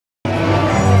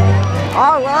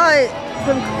Alright,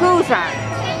 conclusion.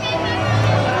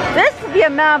 This would be a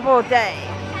memorable day.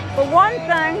 But one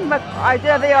thing that I did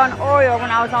a video on earlier when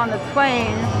I was on the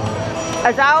train,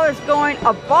 as I was going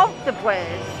above the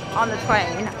bridge on the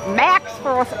train, Max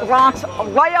first launched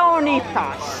right underneath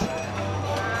us.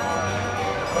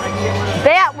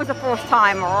 That was the first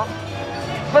timer.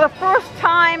 For the first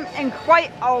time in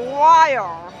quite a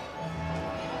while,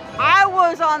 I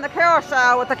was on the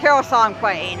carousel with the carousel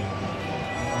plane.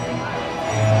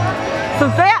 So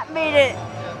that made it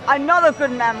another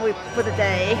good memory for the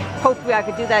day. Hopefully I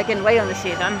could do that again later in the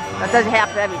season. That doesn't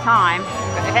happen every time,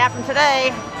 but it happened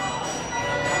today.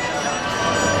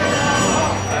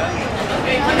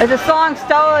 As the song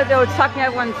started, they were tucking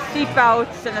everyone's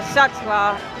seatbelts and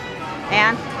etc.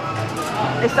 And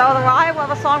they started to ride while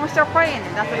the song was still playing.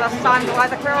 And that's the best time to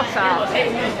ride the carousel.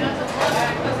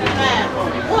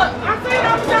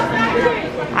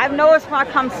 I've noticed when I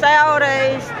come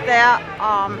Saturdays that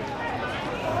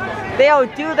they'll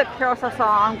do the carousel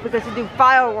song because they do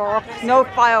fireworks, no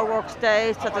fireworks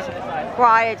days, such as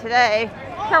Friday today,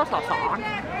 carousel song.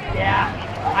 Yeah,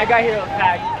 I got here with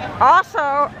packed.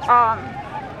 Also,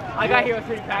 I got here with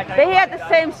 3 packed. they had the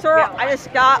same shirt I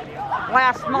just got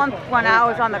last month when I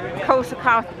was on the coast of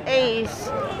South Ace.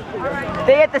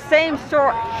 They had the same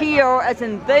shirt here as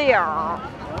in there.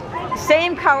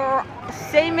 Same color,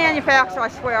 same manufacturer, I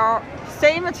swear,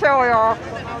 same material.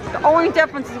 The only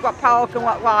difference is what pelican and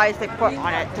what lines they put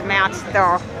on it to match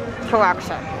their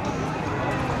collection.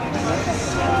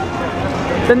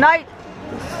 The night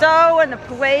show and the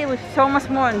parade was so much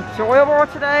more enjoyable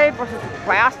today versus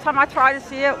last time I tried to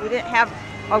see it. We didn't have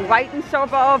a lighting show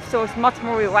above, so it's much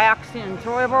more relaxing and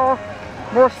enjoyable.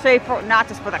 More safer, not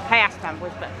just for the cast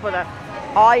members, but for the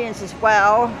audience as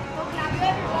well.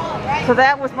 So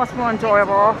that was much more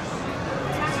enjoyable.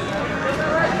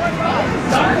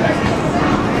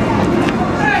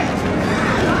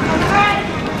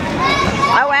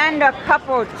 I ran into a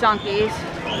couple of junkies,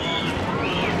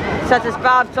 such as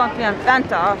Bob Junkie and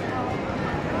Venta.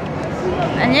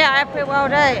 And yeah, I had a pretty well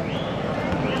day.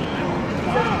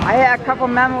 I had a couple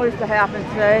memories to happen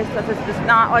today, such as it's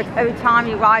not like every time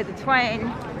you ride the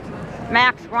train,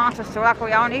 Max launches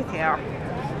directly underneath here.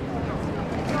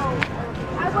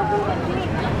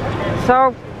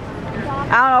 So,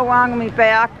 I don't know when I'm going to be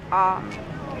back.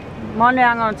 Monday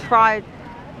I'm going to try.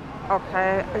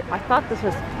 Okay, I thought this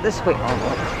was this week.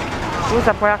 Who's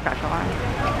that black guy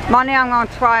going? Monday I'm going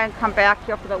to try and come back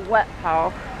here for the wet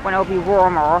house when it'll be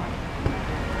warmer.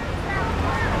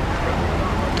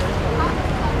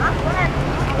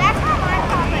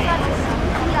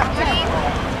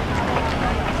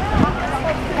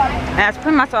 And that's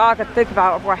pretty much all I could think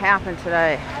about of what happened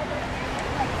today.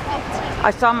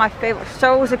 I saw my favorite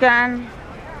shows again.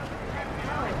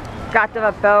 Got to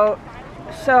the boat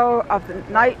show of the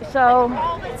night show.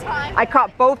 I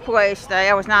caught both parades today.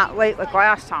 I was not late like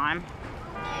last time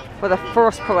for the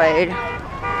first parade.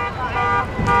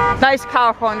 Nice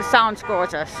California, sounds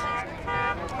gorgeous.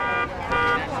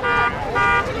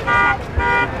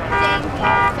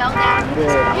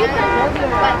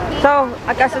 So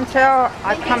I guess until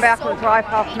I come back to the drive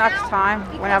off next time,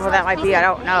 whenever that might be, I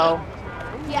don't know.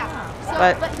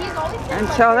 But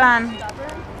until then,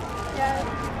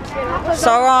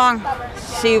 so long.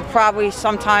 See you probably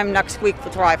sometime next week for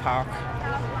Dry Park.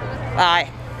 Bye.